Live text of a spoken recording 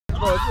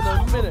bro, it's been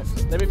a minute.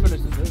 Let me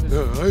finish this. I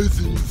ain't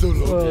seen you so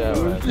long.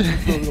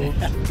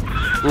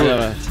 Yeah,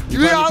 man.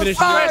 You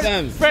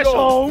outside? Fresh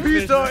home.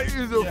 Peter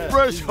is a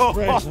fresh home.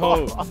 Fresh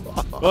home.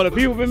 Well, the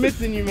people been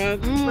missing you,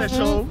 man. Fresh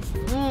home.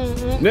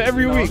 Not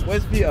every week.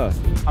 Where's Peter?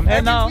 I'm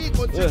here now. Every week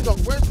on TikTok,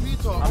 where's Peter?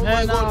 Oh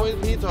my God, where's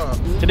Peter?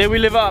 Today we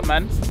live up,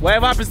 man.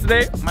 Whatever happens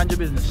today, mind your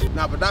business.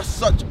 Nah, but that's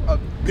such a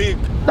big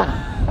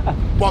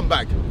bum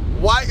bag.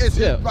 Why is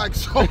his bag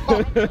so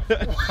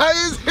Why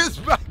is his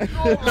bag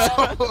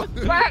so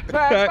Back.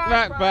 As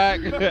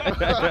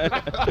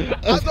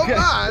a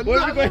man,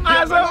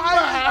 As a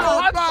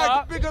man,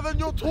 bag bigger than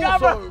your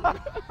torso.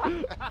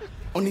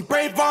 Only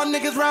brave on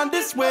niggas round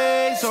this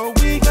way, so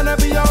we gonna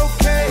be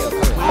okay. Let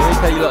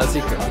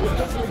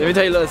me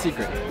tell you a little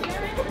secret.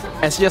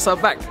 SGS are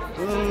back.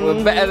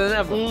 We're better than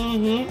ever.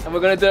 And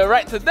we're gonna do it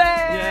right today.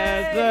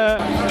 Yes, sir.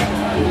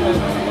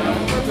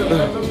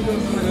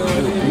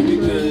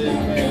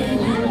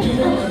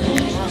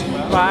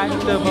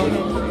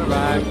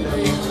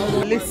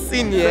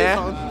 Listen,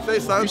 yeah. Say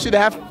something. You should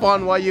have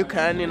fun while you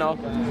can, you know.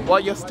 While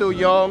you're still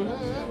young.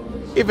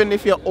 Even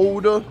if you're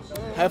older,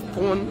 have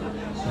fun.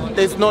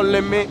 There's no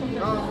limit.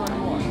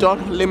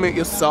 Don't limit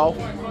yourself.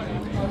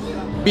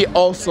 Be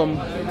awesome.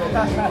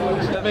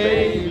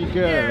 Baby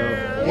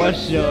girl,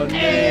 what's your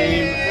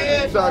name?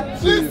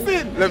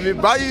 Listen, let me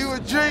buy you a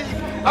drink.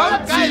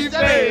 I'm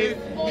T-Babe.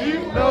 You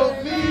know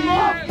me.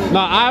 No,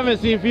 I haven't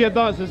seen Peter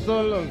dance in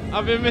so long.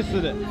 I've been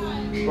missing it.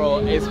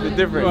 Bro, it's been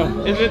different.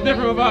 Bro, it's been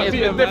different about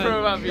Peter. It's been different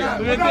about Peter.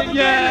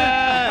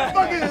 Yeah.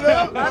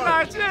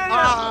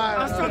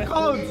 I'm so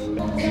cold.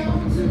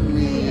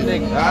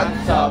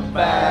 I talk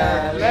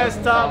bad, let's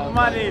talk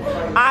money.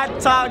 I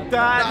talk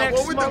that next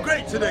Well, with the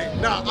great today.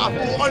 Nah, I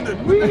feel honored.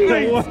 With the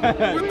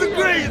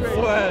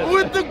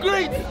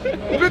greats.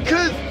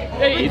 Because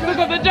Hey, he took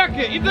off the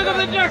jacket. The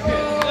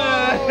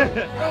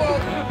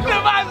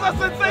vibes are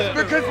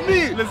sensational. Because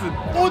me, listen,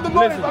 all the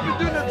mornings I've been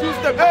doing the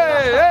two-step.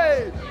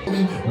 Hey.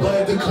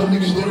 Glad to come,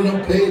 niggas know that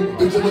I'm paid.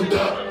 Bitch, I'm a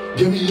dog.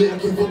 Get me lit, I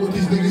can't fuck with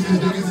these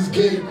niggas is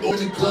gay. On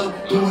the club,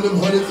 throwing them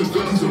hundreds and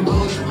fifties and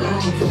rounds.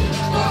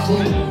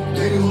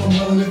 Dating on my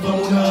island, if I'm on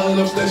the island,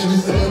 I'm stashing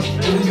this hell.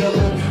 When we got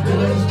left, then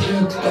I just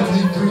spin. After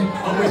he free,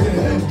 I'm raising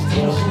hell.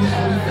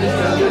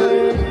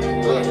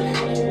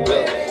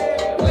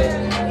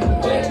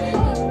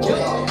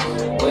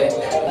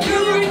 You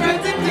regret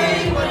the day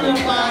when you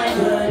find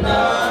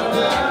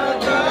another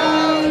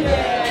girl,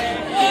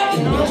 yeah.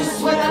 You know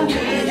just what I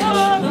need,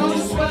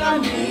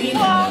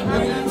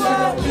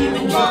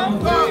 even drum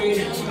beat.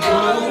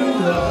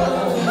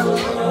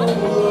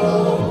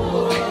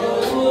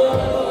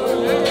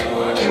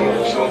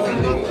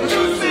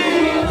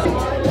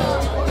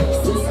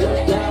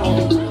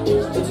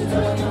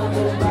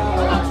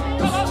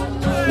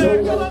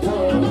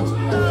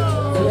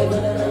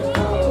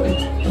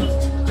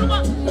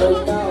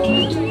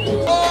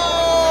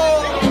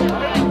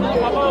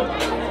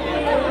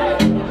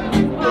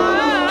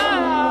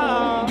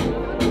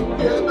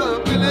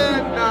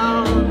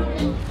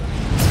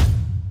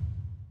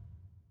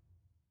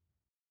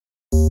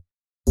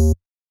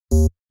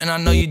 And I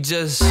know you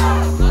just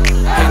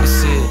hate to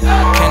see it.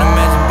 Can't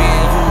imagine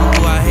being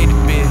who I hate to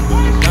be.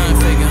 Nothing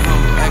faking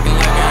humble, acting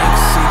like I ain't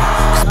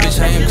conceited. Cause bitch,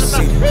 I am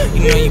conceited.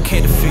 You know you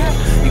can't defeat it.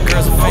 Your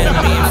girl's a fan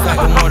of me, in fact,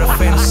 I'm more than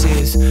fantasy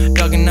is.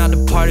 Dugging out the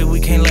party, we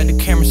can't let the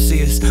camera